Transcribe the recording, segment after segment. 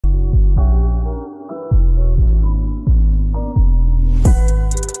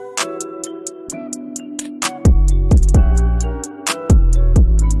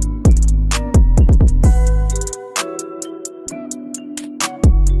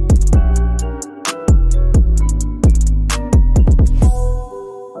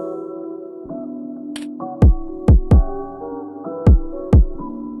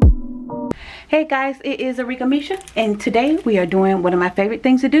Hey guys, it is Arickamisha, and today we are doing one of my favorite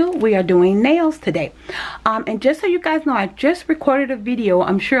things to do. We are doing nails today. And just so you guys know, I just recorded a video.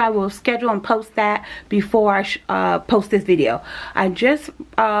 I'm sure I will schedule and post that before I post this video. I just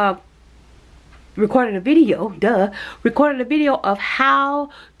recorded a video of how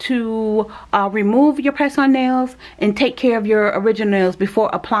to remove your press-on nails and take care of your original nails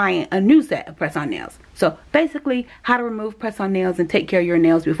before applying a new set of press-on nails. So basically, how to remove press-on nails and take care of your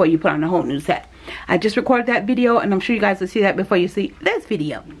nails before you put on a whole new set. I just recorded that video, and I'm sure you guys will see that before you see this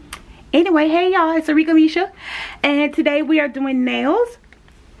video. Anyway, hey y'all, it's Arickamisha, and today we are doing nails.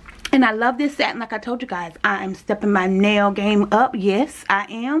 And I love this set, and like I told you guys, I am stepping my nail game up. Yes, I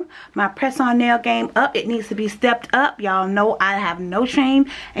am. My press-on nail game up. It needs to be stepped up. Y'all know I have no shame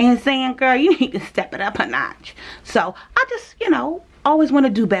in saying, girl, you need to step it up a notch. So, I just, you know, always want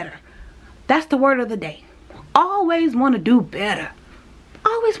to do better. That's the word of the day. Always want to do better.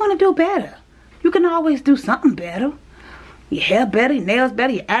 Always want to do better. You can always do something better. Your hair better, your nails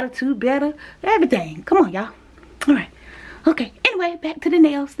better, your attitude better. Everything. Come on, y'all. All right. Okay, anyway, back to the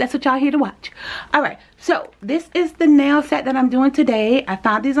nails. That's what y'all here to watch. Alright, so this is the nail set that I'm doing today. I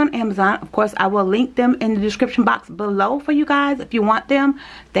found these on Amazon. Of course, I will link them in the description box below for you guys if you want them.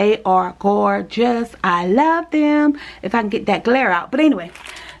 They are gorgeous. I love them. If I can get that glare out. But anyway,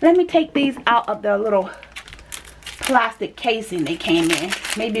 let me take these out of the little plastic casing they came in.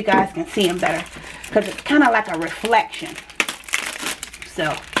 Maybe you guys can see them better, because it's kind of like a reflection. So,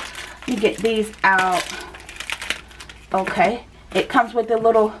 let me get these out. Okay, it comes with the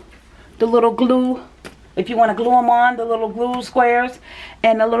little glue. If you want to glue them on, the little glue squares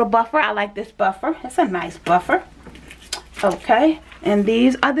and a little buffer. I like this buffer. It's a nice buffer. Okay, and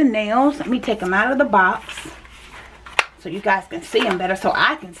these are the nails. Let me take them out of the box so you guys can see them better, so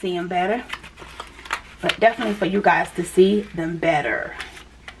I can see them better. But definitely for you guys to see them better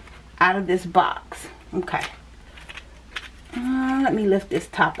out of this box. Okay. Let me lift this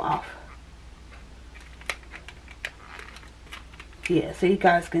top off. Yeah, so you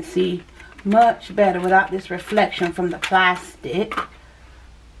guys can see much better without this reflection from the plastic.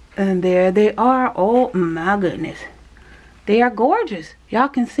 And there they are. Oh my goodness, they are gorgeous. Y'all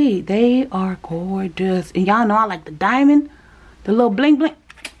can see they are gorgeous. And y'all know I like the diamond, the little bling bling.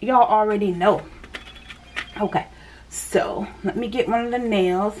 Y'all already know. Okay, so let me get one of the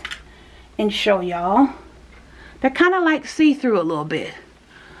nails and show y'all. They're kind of like see-through a little bit.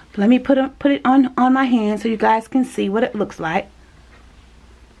 But let me put it on my hand so you guys can see what it looks like.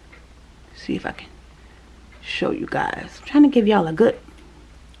 See if I can show you guys. I'm trying to give y'all a good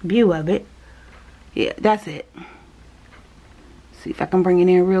view of it. Yeah, that's it. See if I can bring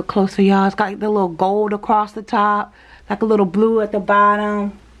it in real close for y'all. It's got like the little gold across the top, like a little blue at the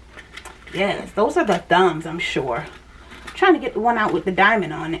bottom. Yes, those are the thumbs, I'm sure. I'm trying to get the one out with the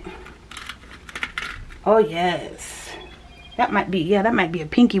diamond on it. Oh yes, that might be, yeah, that might be a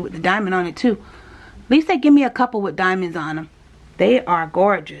pinky with the diamond on it too. At least they give me a couple with diamonds on them. They are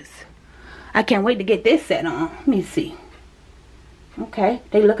gorgeous. I can't wait to get this set on. Let me see. Okay,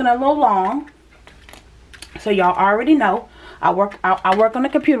 they looking a little long. So y'all already know I work on the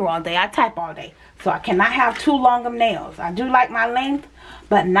computer all day. I type all day. So I cannot have too long of nails. I do like my length,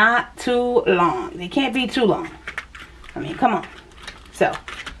 but not too long. They can't be too long. I mean, come on. So,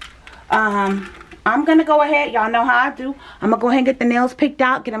 I'm going to go ahead. Y'all know how I do. I'm going to go ahead and get the nails picked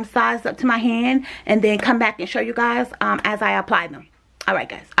out, get them sized up to my hand, and then come back and show you guys as I apply them. Alright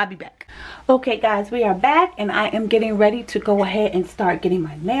guys, I'll be back. Okay guys, we are back, and I am getting ready to go ahead and start getting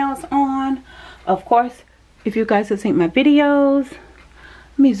my nails on. Of course, if you guys have seen my videos,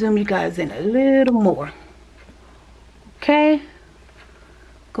 let me zoom you guys in a little more. Okay,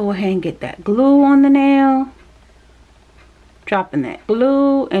 go ahead and get that glue on the nail. Dropping that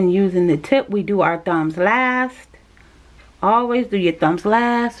glue and using the tip. We do our thumbs last. Always do your thumbs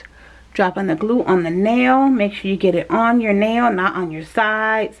last. Dropping the glue on the nail. Make sure you get it on your nail, not on your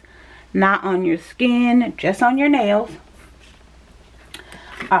sides, not on your skin, just on your nails.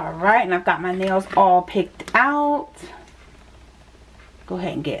 Alright, and I've got my nails all picked out. Go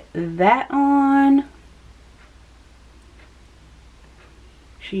ahead and get that on. Make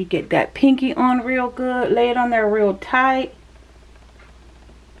sure you get that pinky on real good. Lay it on there real tight.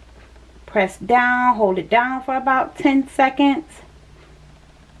 Press down, hold it down for about 10 seconds.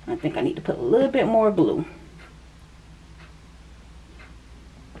 I think I need to put a little bit more glue.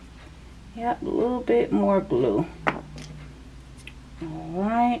 Yep, a little bit more glue.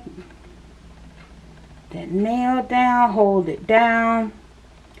 Alright. That nail down, hold it down.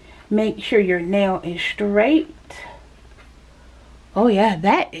 Make sure your nail is straight. Oh yeah,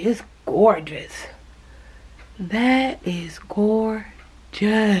 that is gorgeous. That is gorgeous.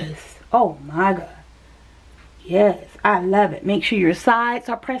 Oh my God. Yes, I love it. Make sure your sides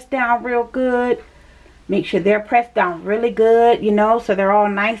are pressed down real good. Make sure they're pressed down really good, you know, so they're all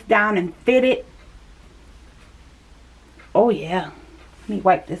nice down and fitted. Oh yeah. Let me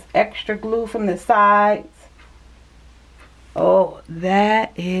wipe this extra glue from the sides. Oh,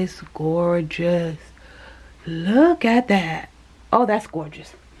 that is gorgeous. Look at that. Oh, that's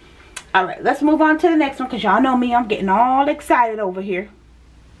gorgeous. All right, let's move on to the next one, because y'all know me, I'm getting all excited over here.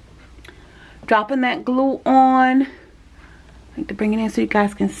 Dropping that glue on. I need to bring it in so you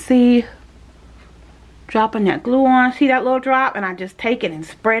guys can see. Dropping that glue on. See that little drop? And I just take it and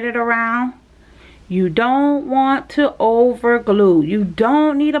spread it around. You don't want to over glue. You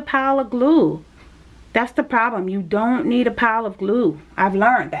don't need a pile of glue. That's the problem. You don't need a pile of glue. I've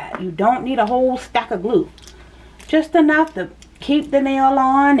learned that. You don't need a whole stack of glue. Just enough to keep the nail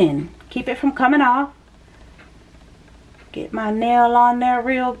on and keep it from coming off. Get my nail on there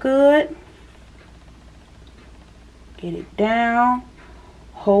real good. Get it down.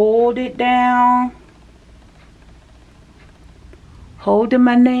 Hold it down. Holding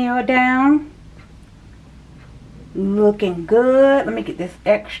my nail down. Looking good. Let me get this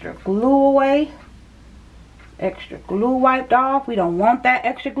extra glue away. Extra glue wiped off. We don't want that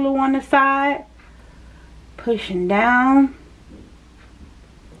extra glue on the side. Pushing down.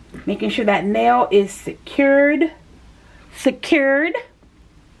 Making sure that nail is secured. Secured.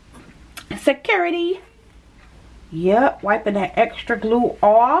 Security. Yep. Wiping that extra glue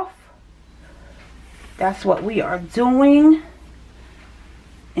off. That's what we are doing.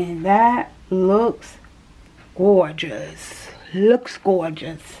 And that looks gorgeous. Looks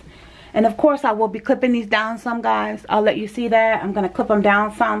gorgeous. And of course I will be clipping these down some, guys. I'll let you see that. I'm going to clip them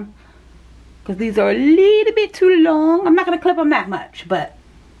down some, because these are a little bit too long. I'm not going to clip them that much, but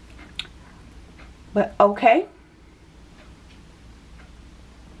okay.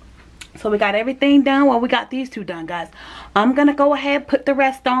 So we got everything done. Well, we got these two done, guys. I'm going to go ahead, put the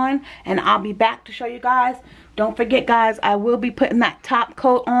rest on, and I'll be back to show you guys. Don't forget, guys, I will be putting that top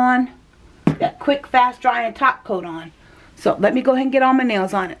coat on. That quick, fast drying top coat on. So let me go ahead and get all my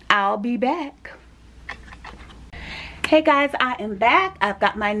nails on it. I'll be back. Hey guys, I am back. I've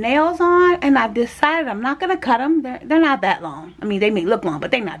got my nails on, and I've decided I'm not going to cut them. They're not that long. I mean, they may look long, but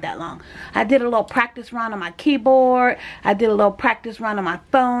they're not that long. I did a little practice run on my keyboard. I did a little practice run on my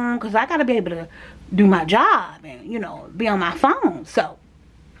phone, because I got to be able to do my job and, you know, be on my phone. So,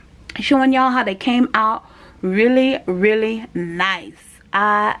 showing y'all how they came out really, really nice.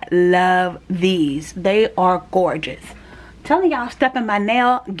 I love these. They are gorgeous. Telling y'all, stepping my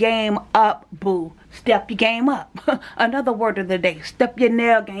nail game up, boo. Step your game up. Another word of the day. Step your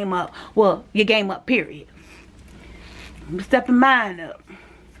nail game up. Well, your game up, period. I'm stepping mine up.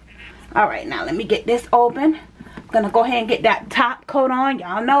 Alright, now let me get this open. I'm going to go ahead and get that top coat on.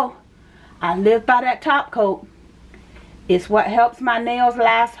 Y'all know I live by that top coat. It's what helps my nails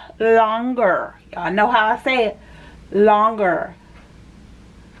last longer. Y'all know how I say it. Longer.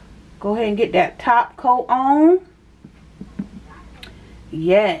 Go ahead and get that top coat on.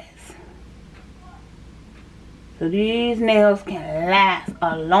 Yes. So these nails can last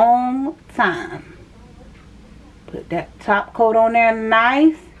a long time. Put that top coat on there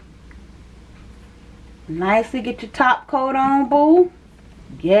nice. Nicely get your top coat on, boo.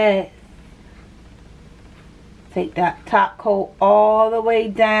 Yes. Take that top coat all the way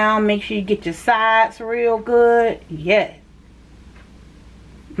down. Make sure you get your sides real good. Yes.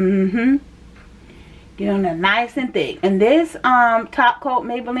 Get on there nice and thick. And this top coat,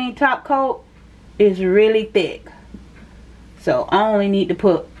 Maybelline top coat, is really thick. So I only need to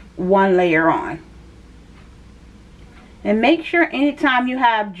put one layer on. And make sure anytime you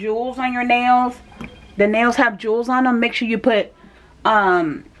have jewels on your nails, the nails have jewels on them, make sure you put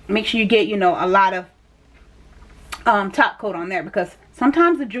make sure you get, you know, a lot of top coat on there, because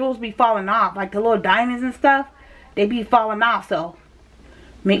sometimes the jewels be falling off, like the little diamonds and stuff, they be falling off. So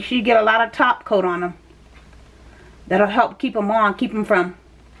make sure you get a lot of top coat on them. That'll help keep them on, keep them from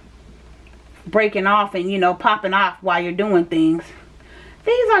breaking off and, you know, popping off while you're doing things.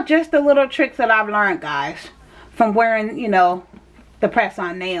 These are just the little tricks that I've learned, guys, from wearing, you know, the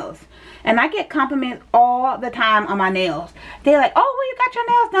press-on nails. And I get compliments all the time on my nails. They're like, oh, where you got your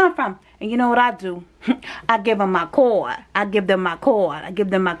nails done from? And you know what I do? I give them my cord. I give them my cord. I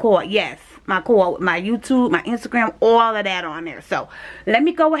give them my cord. Yes, my cord with my YouTube, my Instagram, all of that on there. So let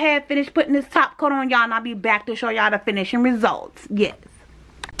me go ahead and finish putting this top coat on, y'all, and I'll be back to show y'all the finishing results. Yes.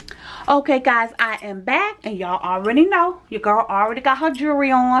 Okay, guys, I am back, and y'all already know your girl already got her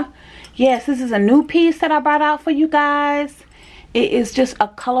jewelry on. Yes, this is a new piece that I brought out for you guys. It is just a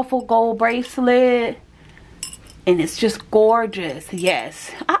colorful gold bracelet. and it's just gorgeous.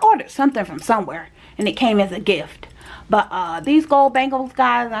 Yes, I ordered something from somewhere and it came as a gift. But these gold bangles,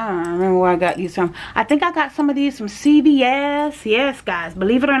 guys, I don't remember where I got these from. I think I got some of these from CVS. Yes, guys,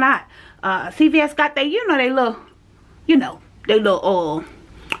 believe it or not, CVS got they, you know, they little, you know, they little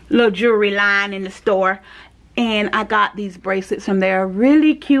jewelry line in the store. And I got these bracelets from there.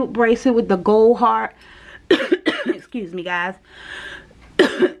 Really cute bracelet with the gold heart. Excuse me, guys.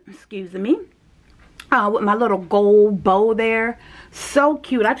 Excuse me. With my little gold bow there. So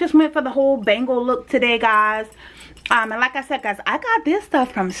cute. I just went for the whole bangle look today, guys. And like I said, guys, I got this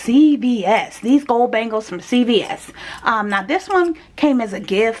stuff from CVS. These gold bangles from CVS. Now this one came as a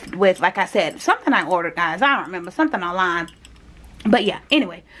gift with, like I said, something I ordered, guys. I don't remember. Something online. But yeah,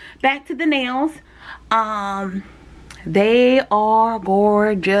 anyway, back to the nails. They are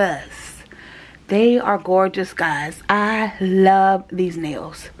gorgeous. They are gorgeous, guys. I love these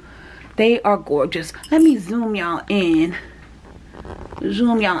nails. They are gorgeous. Let me zoom y'all in.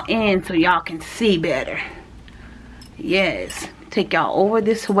 Zoom y'all in so y'all can see better. Yes. Take y'all over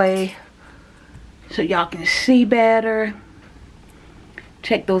this way so y'all can see better.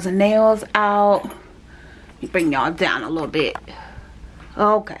 Check those nails out. Bring y'all down a little bit.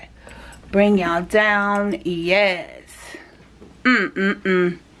 Okay. Bring y'all down. Yes.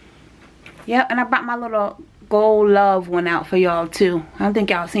 Yep, and I brought my little gold love one out for y'all too. I don't think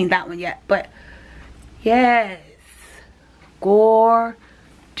y'all seen that one yet, but yes. Gorgeous.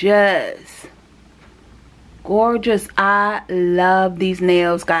 Gorgeous. I love these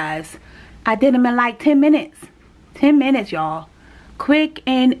nails, guys. I did them in like 10 minutes. 10 minutes, y'all. Quick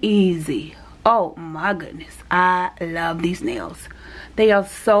and easy. Oh my goodness. I love these nails. They are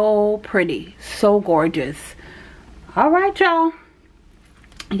so pretty. So gorgeous. Alright, y'all.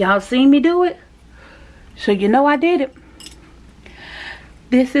 Y'all seen me do it? So you know I did it.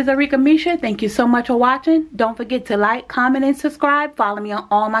 This is Arickamisha. Thank you so much for watching. Don't forget to like, comment, and subscribe. Follow me on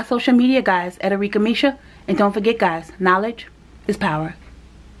all my social media, guys, at Arickamisha. And don't forget, guys, knowledge is power.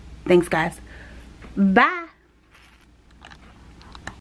 Thanks, guys. Bye.